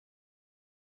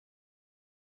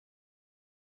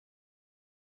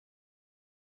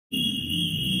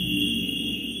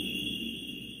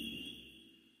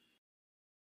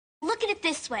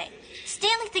this way.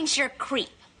 Stanley thinks you're a creep.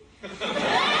 If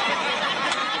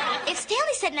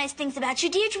Stanley said nice things about you,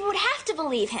 Deirdre would have to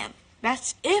believe him.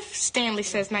 That's if Stanley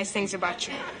says nice things about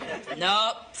you.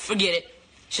 No, forget it.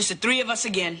 It's just the three of us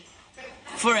again.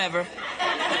 Forever.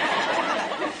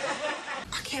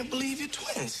 I can't believe you're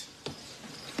twins.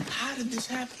 How did this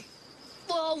happen?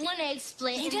 Well, one egg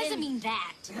split. He doesn't mean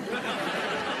that.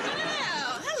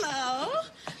 Oh, hello.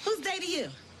 Who's dating you?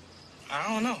 I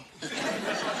don't know.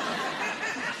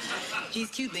 He's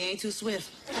cute, they ain't too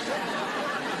swift.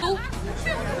 Ooh.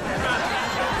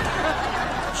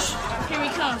 Here we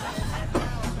come.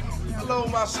 Hello,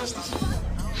 my sisters.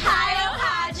 Hi,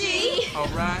 Haji. All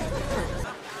right.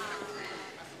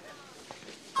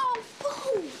 Oh,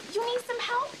 boo. You need some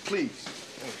help? Please.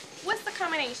 What's the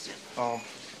combination? A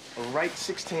right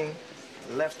 16,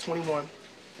 left 21,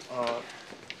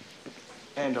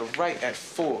 and a right at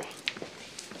 4.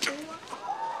 Here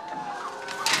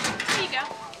you go.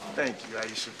 Thank you,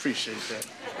 Aisha. Appreciate that.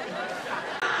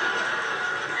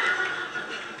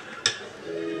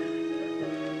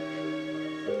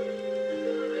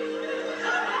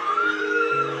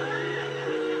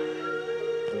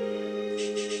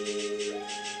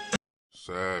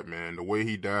 Sad, man. The way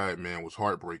he died, man, was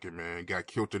heartbreaking, man. Got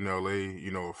killed in L.A.,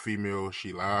 you know, a female,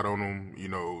 she lied on him, you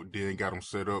know, then got him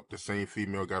set up. The same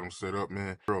female got him set up,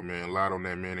 man. Girl, man, lied on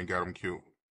that man and got him killed.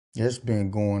 It's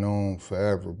been going on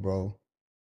forever, bro.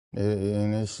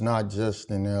 And it's not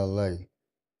just in L.A.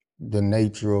 The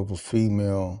nature of a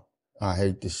female, I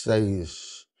hate to say,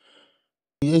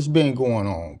 it's been going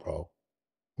on, bro.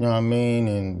 You know what I mean?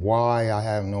 And why, I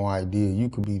have no idea. You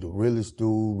could be the realest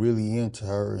dude, really into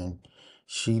her, and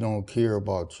she don't care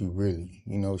about you, really.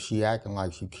 You know, she acting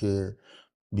like she care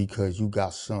because you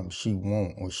got something she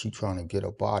want or she trying to get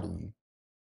up out of you.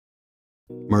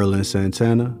 Merlin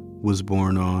Santana was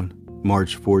born on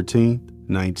March 14,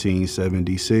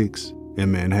 1976,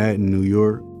 in Manhattan, New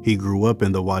York. He grew up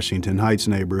in the Washington Heights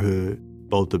neighborhood.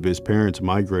 Both of his parents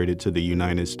migrated to the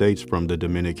United States from the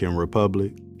Dominican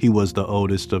Republic. He was the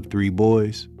oldest of 3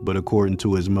 boys, but according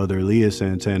to his mother, Leah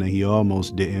Santana, he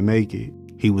almost didn't make it.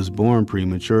 He was born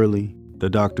prematurely. The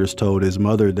doctors told his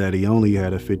mother that he only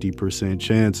had a 50%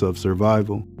 chance of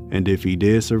survival, and if he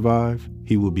did survive,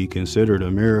 he would be considered a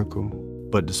miracle.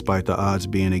 But despite the odds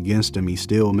being against him, he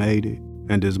still made it.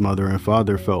 And his mother and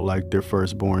father felt like their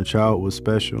firstborn child was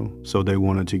special, so they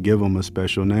wanted to give him a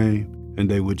special name, and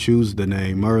they would choose the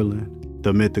name Merlin,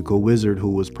 the mythical wizard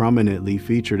who was prominently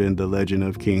featured in the legend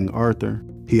of King Arthur.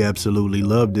 He absolutely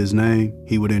loved his name.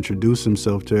 He would introduce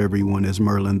himself to everyone as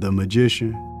Merlin the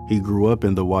Magician. He grew up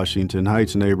in the Washington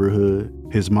Heights neighborhood.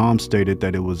 His mom stated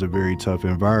that it was a very tough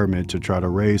environment to try to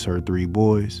raise her 3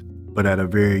 boys. But at a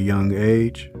very young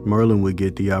age, Merlin would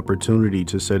get the opportunity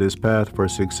to set his path for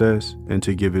success and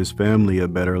to give his family a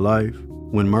better life.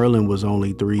 When Merlin was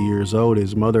only 3 years old,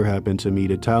 his mother happened to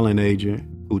meet a talent agent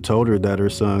who told her that her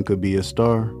son could be a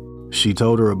star. She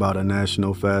told her about a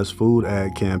national fast food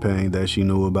ad campaign that she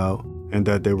knew about and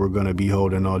that they were going to be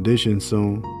holding auditions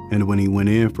soon. And when he went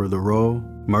in for the role,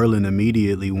 Merlin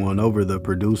immediately won over the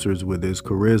producers with his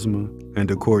charisma.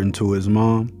 And according to his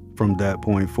mom, from that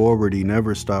point forward, he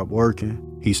never stopped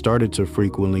working. He started to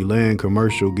frequently land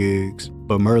commercial gigs,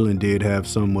 but Merlin did have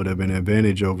somewhat of an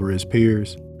advantage over his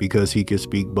peers because he could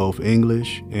speak both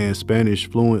English and Spanish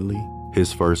fluently.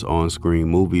 His first on-screen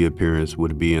movie appearance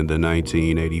would be in the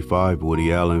 1985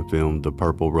 Woody Allen film, The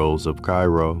Purple Rose of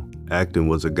Cairo. Acting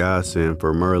was a godsend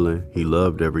for Merlin. He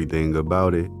loved everything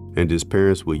about it, and his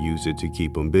parents would use it to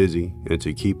keep him busy and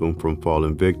to keep him from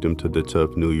falling victim to the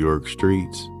tough New York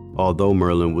streets. Although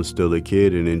Merlin was still a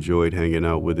kid and enjoyed hanging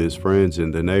out with his friends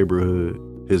in the neighborhood,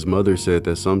 his mother said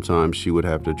that sometimes she would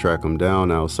have to track him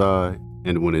down outside,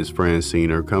 and when his friends seen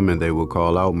her coming, they would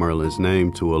call out Merlin's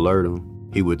name to alert him.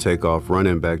 He would take off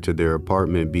running back to their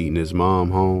apartment, beating his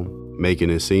mom home, making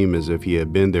it seem as if he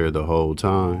had been there the whole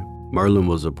time. Merlin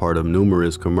was a part of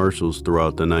numerous commercials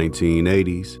throughout the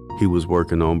 1980s. He was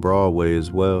working on Broadway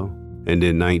as well. And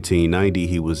in 1990,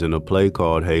 he was in a play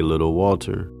called Hey Little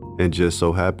Walter. And just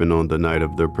so happened on the night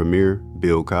of the premiere,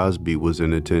 Bill Cosby was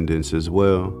in attendance as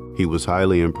well. He was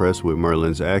highly impressed with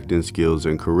Merlin's acting skills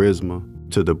and charisma,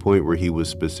 to the point where he would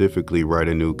specifically write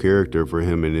a new character for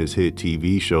him in his hit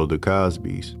TV show, The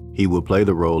Cosbys. He would play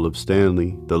the role of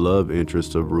Stanley, the love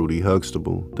interest of Rudy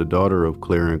Huxtable, the daughter of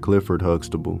Claire and Clifford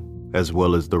Huxtable, as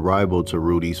well as the rival to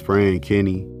Rudy's friend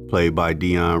Kenny, played by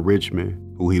Dion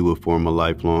Richmond, who he would form a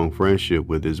lifelong friendship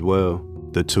with as well.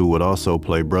 The two would also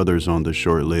play brothers on the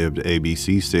short-lived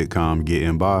ABC sitcom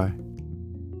Getting By.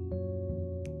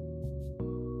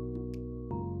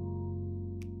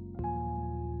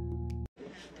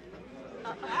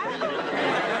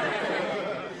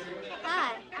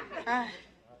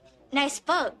 nice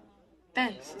boat.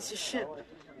 Thanks, it's a ship.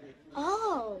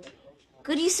 Oh,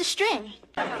 good use of string.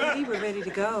 We were ready to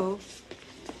go.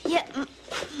 Yeah,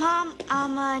 Mom,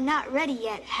 I'm not ready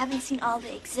yet. Haven't seen all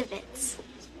the exhibits.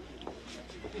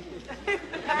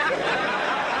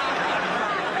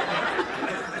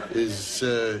 Is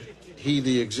he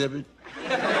the exhibit?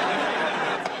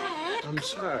 I'm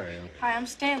sorry. Hi, I'm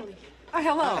Stanley. Oh,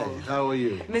 hello. Hi, how are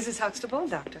you? Mrs. Huxtable,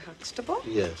 Dr. Huxtable.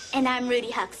 Yes. And I'm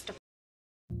Rudy Huxtable.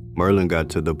 Merlin got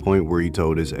to the point where he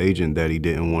told his agent that he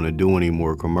didn't want to do any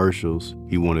more commercials.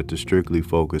 He wanted to strictly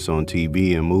focus on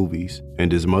TV and movies,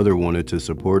 and his mother wanted to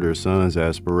support her son's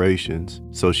aspirations,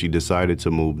 so she decided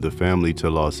to move the family to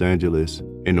Los Angeles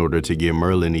in order to give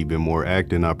Merlin even more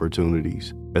acting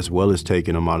opportunities, as well as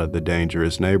taking him out of the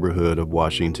dangerous neighborhood of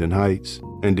Washington Heights.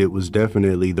 And it was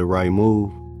definitely the right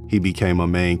move. He became a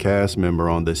main cast member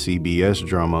on the CBS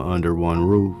drama Under One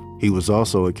Roof. He was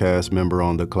also a cast member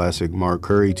on the classic Mark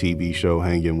Curry TV show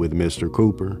Hanging with Mr.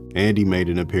 Cooper, and he made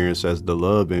an appearance as the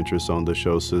love interest on the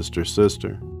show Sister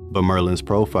Sister. But Merlin's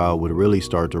profile would really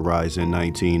start to rise in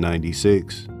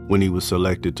 1996, when he was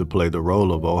selected to play the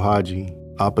role of Ohaji,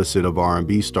 opposite of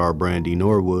R&B star Brandy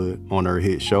Norwood on her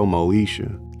hit show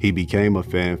Moesha. He became a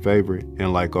fan favorite,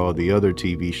 and like all the other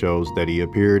TV shows that he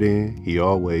appeared in, he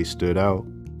always stood out.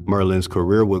 Merlin's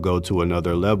career would go to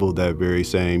another level that very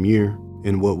same year,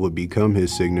 in what would become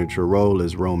his signature role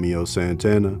as Romeo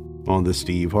Santana on The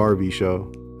Steve Harvey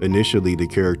Show. Initially, the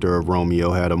character of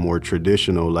Romeo had a more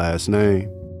traditional last name,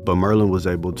 but Merlin was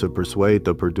able to persuade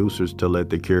the producers to let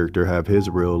the character have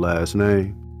his real last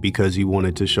name because he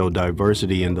wanted to show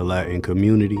diversity in the Latin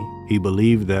community. He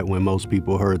believed that when most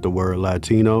people heard the word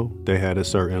Latino, they had a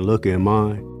certain look in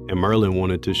mind, and Merlin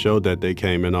wanted to show that they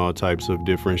came in all types of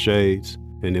different shades,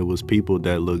 and it was people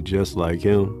that looked just like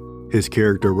him. His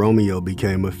character Romeo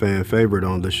became a fan favorite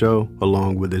on the show,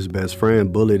 along with his best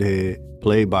friend Bullethead,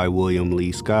 played by William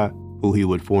Lee Scott, who he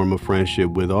would form a friendship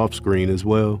with off-screen as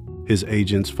well. His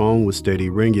agent's phone was steady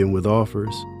ringing with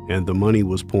offers, and the money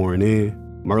was pouring in.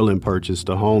 Merlin purchased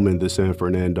a home in the San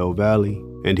Fernando Valley,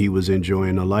 and he was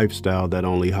enjoying a lifestyle that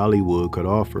only Hollywood could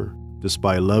offer.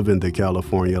 Despite loving the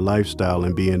California lifestyle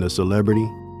and being a celebrity,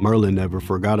 Merlin never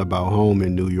forgot about home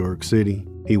in New York City.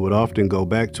 He would often go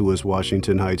back to his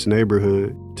Washington Heights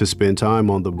neighborhood to spend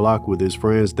time on the block with his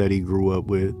friends that he grew up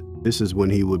with. This is when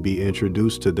he would be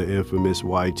introduced to the infamous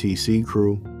YTC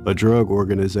crew, a drug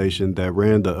organization that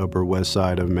ran the Upper West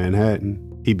Side of Manhattan.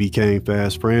 He became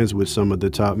fast friends with some of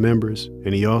the top members,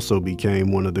 and he also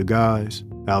became one of the guys.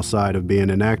 Outside of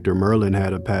being an actor, Merlin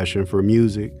had a passion for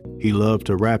music. He loved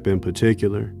to rap in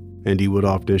particular, and he would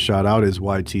often shout out his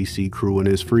YTC crew in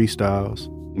his freestyles.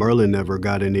 Merlin never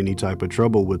got in any type of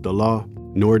trouble with the law,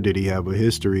 nor did he have a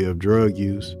history of drug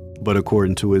use. But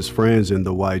according to his friends in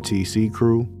the YTC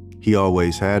crew, he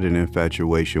always had an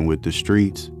infatuation with the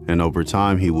streets, and over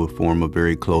time he would form a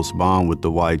very close bond with the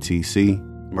YTC.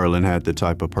 Merlin had the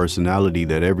type of personality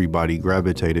that everybody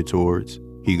gravitated towards.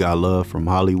 He got love from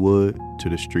Hollywood to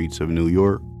the streets of New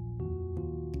York.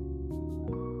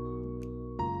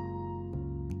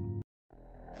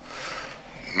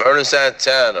 Merlin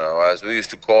Santana, or as we used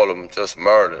to call him, just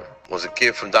Merlin, was a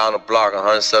kid from down the block on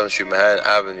 107th Street, Manhattan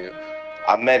Avenue.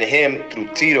 I met him through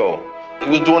Tito. He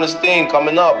was doing his thing,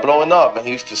 coming up, blowing up, and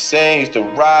he used to sing, he used to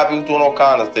rap, he was doing all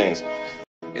kinds of things.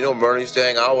 You know, Merlin used to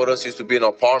hang out with us, he used to be in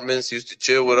apartments, he used to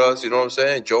chill with us, you know what I'm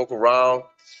saying, joke around,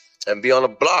 and be on the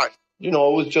block. You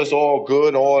know, it was just all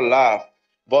good, all laugh.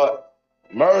 But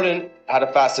Merlin had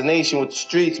a fascination with the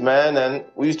streets, man, and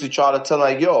we used to try to tell him,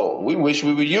 like, yo, we wish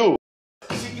we were you.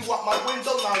 See you out my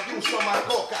window, now you show my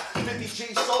coca. 50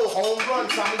 G soul, home run,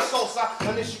 Tommy Sosa.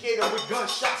 Initiator with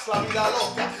gunshots, la vida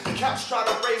loca. Cops try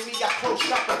to raid me, I close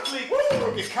shop and fleet.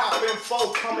 Crooked cop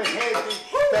info, coming handy.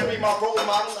 Bury my role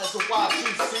model as a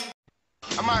YGC.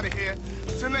 I'm out of here.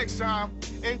 Till next time,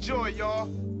 enjoy, y'all.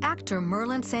 Actor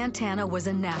Merlin Santana was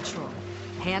a natural.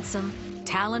 Handsome,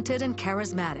 talented, and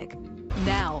charismatic.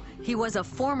 Now, he was a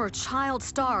former child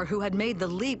star who had made the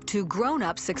leap to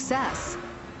grown-up success.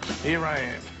 Here I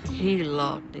am. He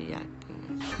loved the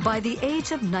acting. By the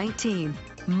age of 19,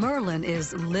 Merlin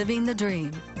is living the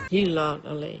dream. He loved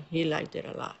LA. He liked it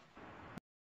a lot.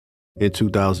 In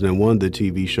 2001, the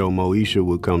TV show Moesha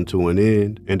would come to an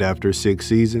end, and after 6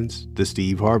 seasons, the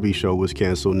Steve Harvey Show was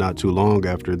canceled not too long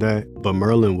after that. But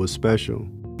Merlin was special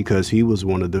because he was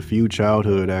one of the few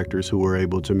childhood actors who were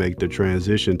able to make the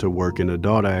transition to work an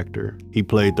adult actor. He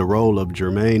played the role of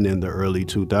Jermaine in the early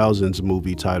 2000s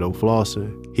movie titled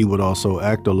Flossin'. He would also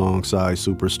act alongside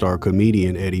superstar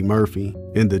comedian Eddie Murphy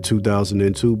in the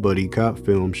 2002 buddy cop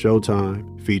film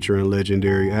Showtime, featuring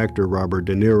legendary actor Robert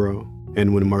De Niro.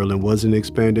 And when Merlin wasn't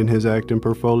expanding his acting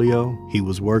portfolio, he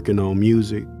was working on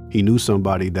music. He knew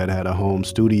somebody that had a home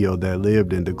studio that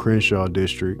lived in the Crenshaw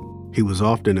district. He was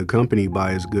often accompanied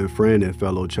by his good friend and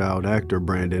fellow child actor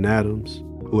Brandon Adams,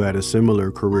 who had a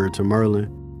similar career to Merlin,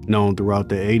 known throughout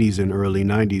the 80s and early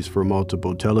 90s for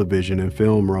multiple television and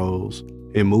film roles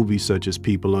in movies such as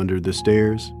People Under the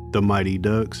Stairs, The Mighty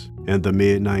Ducks, and the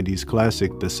mid-90s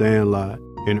classic The Sandlot.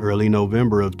 In early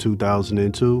November of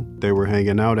 2002, they were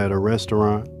hanging out at a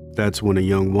restaurant. That's when a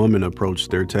young woman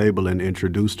approached their table and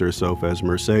introduced herself as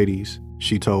Mercedes.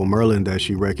 She told Merlin that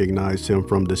she recognized him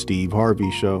from the Steve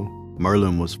Harvey show.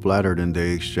 Merlin was flattered and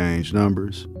they exchanged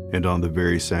numbers. And on the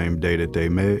very same day that they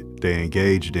met, they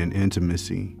engaged in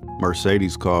intimacy.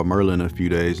 Mercedes called Merlin a few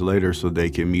days later so they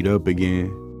could meet up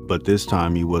again, but this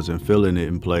time he wasn't feeling it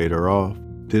and played her off.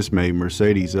 This made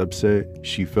Mercedes upset.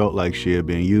 She felt like she had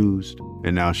been used,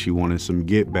 and now she wanted some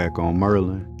get back on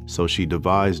Merlin. So she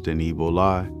devised an evil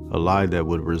lie, a lie that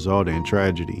would result in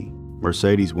tragedy.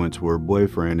 Mercedes went to her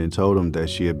boyfriend and told him that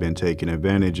she had been taken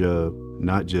advantage of,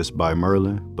 not just by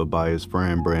Merlin, but by his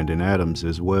friend Brandon Adams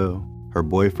as well. Her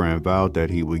boyfriend vowed that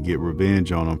he would get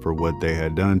revenge on him for what they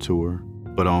had done to her.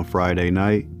 But on Friday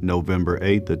night, November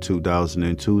 8th of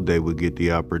 2002, they would get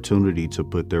the opportunity to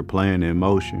put their plan in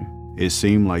motion. It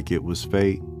seemed like it was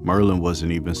fate. Merlin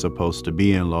wasn't even supposed to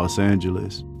be in Los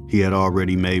Angeles. He had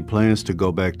already made plans to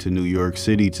go back to New York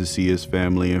City to see his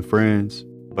family and friends.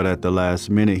 But at the last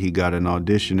minute, he got an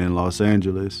audition in Los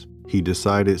Angeles. He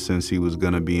decided since he was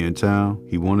gonna be in town,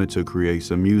 he wanted to create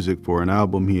some music for an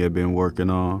album he had been working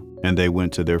on. And they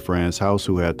went to their friend's house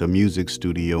who had the music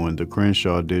studio in the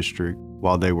Crenshaw district.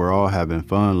 While they were all having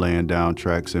fun laying down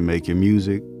tracks and making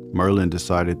music, Merlin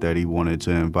decided that he wanted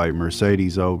to invite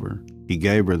Mercedes over. He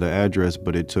gave her the address,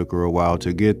 but it took her a while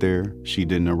to get there. She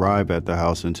didn't arrive at the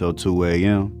house until 2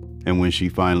 a.m. And when she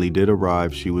finally did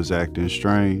arrive, she was acting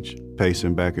strange,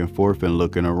 pacing back and forth and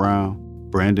looking around.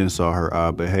 Brandon saw her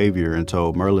odd behavior and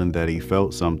told Merlin that he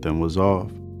felt something was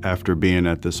off. After being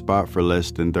at the spot for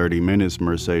less than 30 minutes,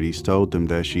 Mercedes told them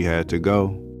that she had to go.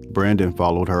 Brandon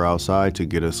followed her outside to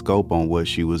get a scope on what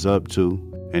she was up to,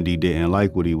 and he didn't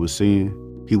like what he was seeing.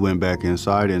 He went back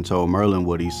inside and told Merlin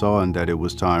what he saw and that it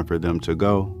was time for them to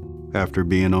go. After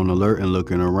being on alert and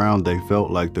looking around, they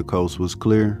felt like the coast was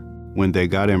clear. When they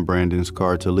got in Brandon's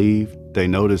car to leave, they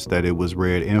noticed that it was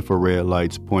red infrared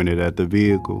lights pointed at the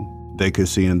vehicle. They could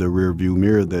see in the rearview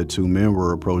mirror that 2 men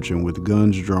were approaching with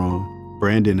guns drawn.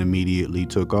 Brandon immediately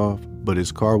took off, but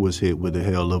his car was hit with a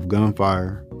hail of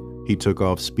gunfire. He took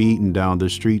off speeding down the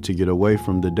street to get away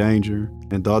from the danger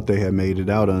and thought they had made it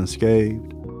out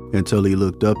unscathed, until he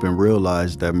looked up and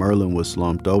realized that Merlin was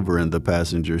slumped over in the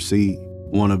passenger seat.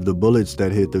 One of the bullets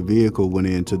that hit the vehicle went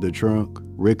into the trunk,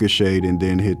 ricocheted and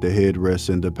then hit the headrest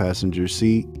in the passenger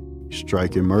seat,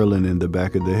 striking Merlin in the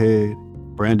back of the head.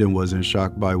 Brandon wasn't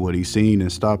shocked by what he seen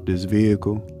and stopped his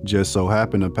vehicle. Just so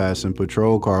happened a passing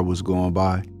patrol car was going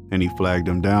by, and he flagged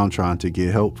him down trying to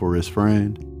get help for his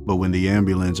friend. But when the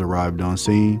ambulance arrived on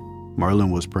scene,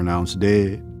 Merlin was pronounced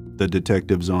dead. The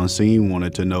detectives on scene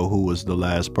wanted to know who was the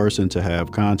last person to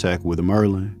have contact with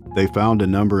Merlin. They found a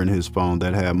number in his phone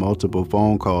that had multiple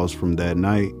phone calls from that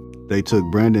night. They took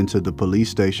Brandon to the police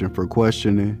station for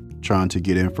questioning, trying to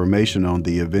get information on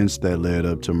the events that led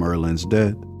up to Merlin's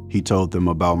death. He told them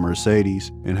about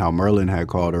Mercedes and how Merlin had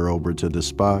called her over to the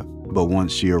spot, but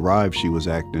once she arrived, she was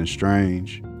acting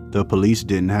strange. The police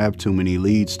didn't have too many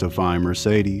leads to find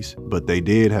Mercedes, but they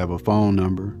did have a phone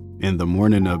number. In the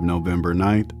morning of November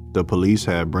 9th, the police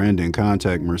had Brandon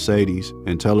contact Mercedes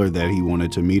and tell her that he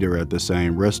wanted to meet her at the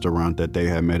same restaurant that they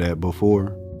had met at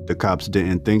before. The cops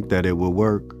didn't think that it would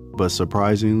work, but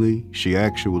surprisingly, she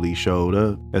actually showed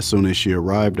up. As soon as she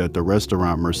arrived at the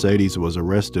restaurant, Mercedes was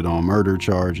arrested on murder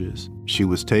charges. She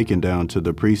was taken down to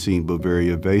the precinct but very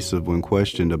evasive when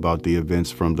questioned about the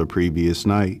events from the previous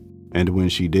night. And when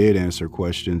she did answer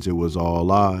questions, it was all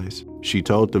lies. She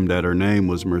told them that her name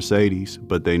was Mercedes,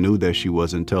 but they knew that she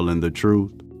wasn't telling the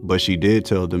truth. But she did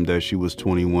tell them that she was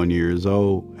 21 years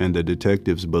old, and the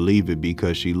detectives believed it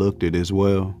because she looked it as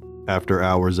well. After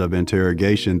hours of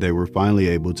interrogation, they were finally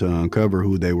able to uncover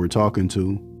who they were talking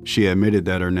to. She admitted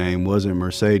that her name wasn't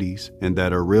Mercedes, and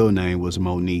that her real name was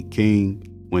Monique King.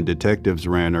 When detectives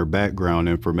ran her background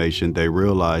information, they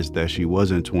realized that she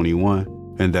wasn't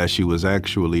 21, and that she was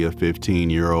actually a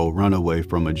 15-year-old runaway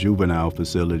from a juvenile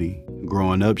facility.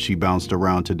 Growing up, she bounced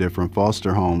around to different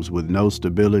foster homes with no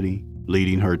stability,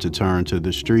 leading her to turn to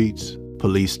the streets.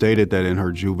 Police stated that in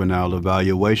her juvenile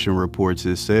evaluation reports,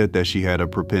 it said that she had a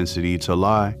propensity to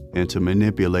lie and to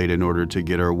manipulate in order to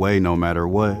get her way no matter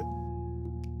what.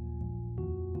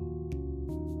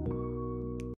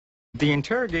 The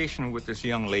interrogation with this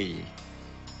young lady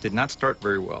did not start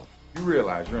very well. You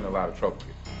realize you're in a lot of trouble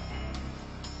here.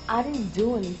 I didn't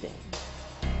do anything.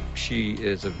 She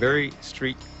is a very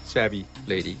street-savvy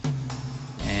lady,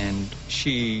 and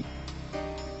she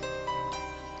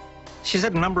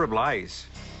said a number of lies.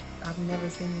 I've never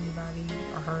seen anybody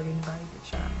or heard anybody get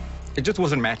shot. It just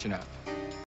wasn't matching up.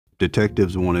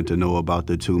 Detectives wanted to know about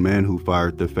the two men who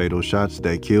fired the fatal shots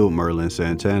that killed Merlin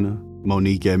Santana.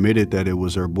 Monique admitted that it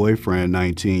was her boyfriend,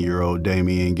 19-year-old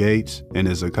Damian Gates, and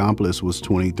his accomplice was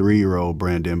 23-year-old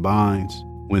Brandon Bynes.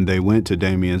 When they went to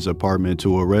Damian's apartment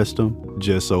to arrest him,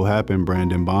 just so happened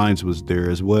Brandon Bynes was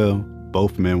there as well.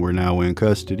 Both men were now in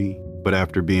custody. But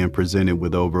after being presented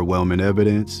with overwhelming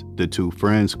evidence, the two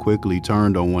friends quickly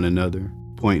turned on one another,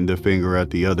 pointing the finger at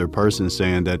the other person,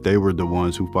 saying that they were the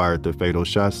ones who fired the fatal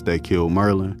shots that killed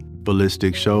Merlin.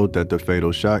 Ballistics showed that the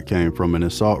fatal shot came from an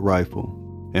assault rifle,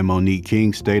 and Monique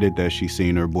King stated that she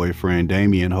seen her boyfriend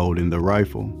Damian holding the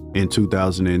rifle. In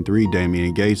 2003,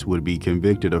 Damian Gates would be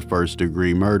convicted of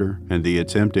first-degree murder and the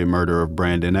attempted murder of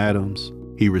Brandon Adams.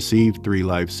 He received 3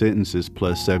 life sentences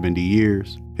plus 70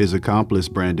 years. His accomplice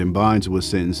Brandon Bynes was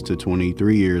sentenced to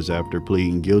 23 years after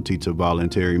pleading guilty to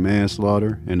voluntary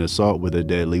manslaughter and assault with a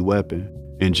deadly weapon.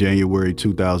 In January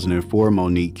 2004,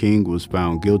 Monique King was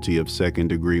found guilty of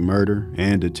second-degree murder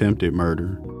and attempted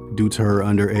murder. Due to her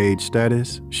underage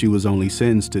status, she was only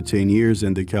sentenced to 10 years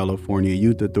in the California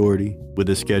Youth Authority, with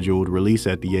a scheduled release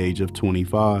at the age of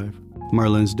 25.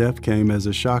 Merlin's death came as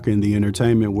a shock in the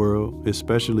entertainment world,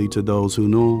 especially to those who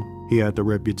knew him. He had the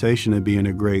reputation of being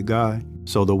a great guy,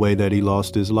 so the way that he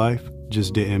lost his life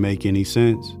just didn't make any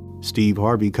sense. Steve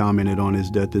Harvey commented on his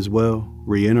death as well,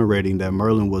 reiterating that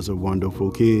Merlin was a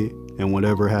wonderful kid, and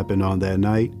whatever happened on that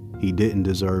night, he didn't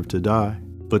deserve to die.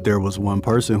 But there was one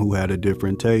person who had a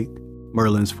different take.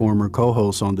 Merlin's former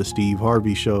co-host on the Steve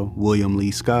Harvey Show, William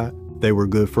Lee Scott. They were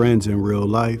good friends in real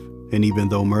life, and even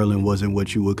though Merlin wasn't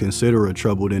what you would consider a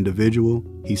troubled individual,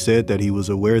 he said that he was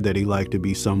aware that he liked to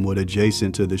be somewhat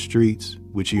adjacent to the streets,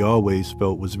 which he always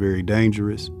felt was very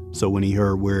dangerous. So when he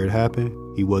heard where it happened,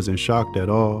 he wasn't shocked at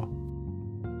all.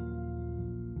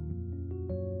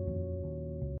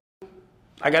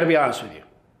 I gotta be honest with you.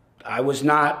 I was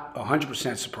not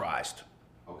 100% surprised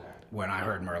when I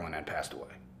heard Merlin had passed away.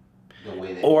 The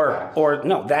way that Or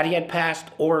no, that he had passed,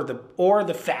 or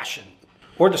the fashion,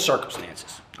 or the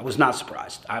circumstances. I was not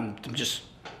surprised.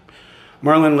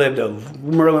 Merlin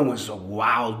was a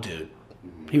wild dude.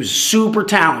 He was super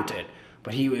talented,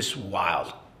 but he was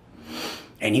wild.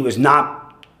 And he was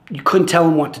not, you couldn't tell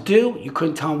him what to do. You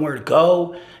couldn't tell him where to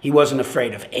go. He wasn't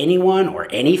afraid of anyone or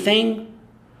anything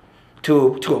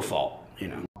to a fault, you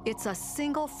know. It's a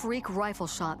single freak rifle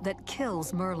shot that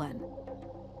kills Merlin.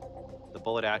 The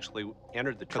bullet actually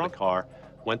entered the trunk of the car,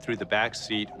 went through the back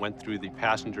seat, went through the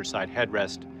passenger side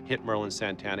headrest, hit Merlin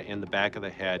Santana in the back of the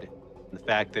head. And the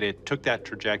fact that it took that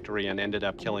trajectory and ended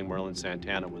up killing Merlin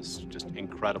Santana was just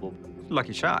incredible.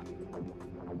 Lucky shot.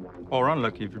 Or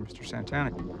unlucky for Mr.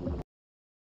 Santana.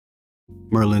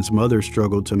 Merlin's mother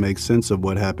struggled to make sense of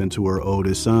what happened to her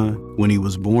oldest son. When he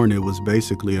was born, it was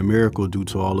basically a miracle due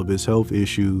to all of his health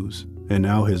issues, and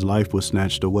now his life was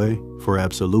snatched away for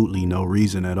absolutely no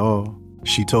reason at all.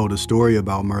 She told a story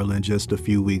about Merlin just a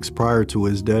few weeks prior to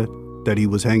his death, that he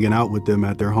was hanging out with them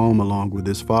at their home along with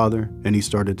his father, and he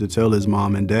started to tell his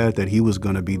mom and dad that he was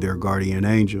going to be their guardian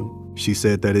angel. She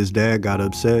said that his dad got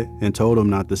upset and told him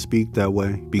not to speak that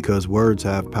way because words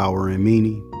have power and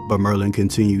meaning. But Merlin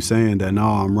continued saying that, no,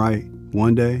 I'm right.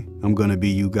 One day, I'm going to be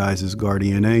you guys'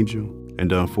 guardian angel.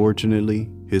 And unfortunately,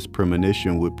 his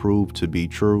premonition would prove to be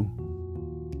true.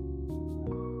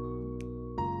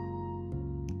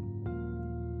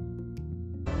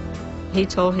 He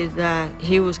told his dad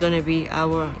he was going to be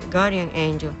our guardian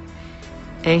angel.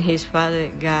 And his father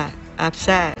got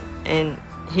upset. And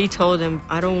he told him,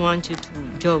 I don't want you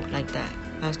to joke like that.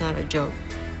 That's not a joke.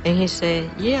 And he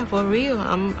said, yeah, for real,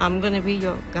 I'm going to be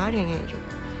your guardian angel.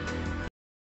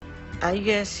 I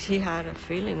guess he had a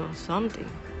feeling or something.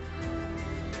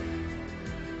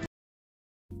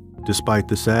 Despite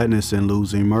the sadness in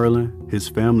losing Merlin, his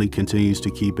family continues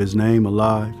to keep his name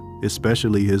alive,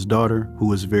 especially his daughter, who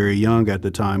was very young at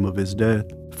the time of his death.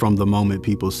 From the moment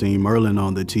people seen Merlin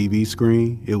on the TV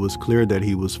screen, it was clear that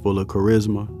he was full of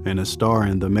charisma and a star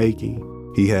in the making.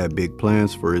 He had big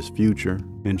plans for his future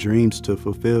and dreams to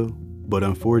fulfill, but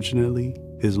unfortunately,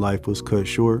 his life was cut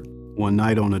short one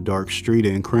night on a dark street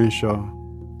in Crenshaw.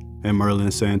 And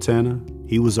Merlin Santana,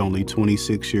 he was only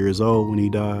 26 years old when he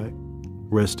died.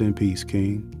 Rest in peace,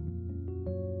 King.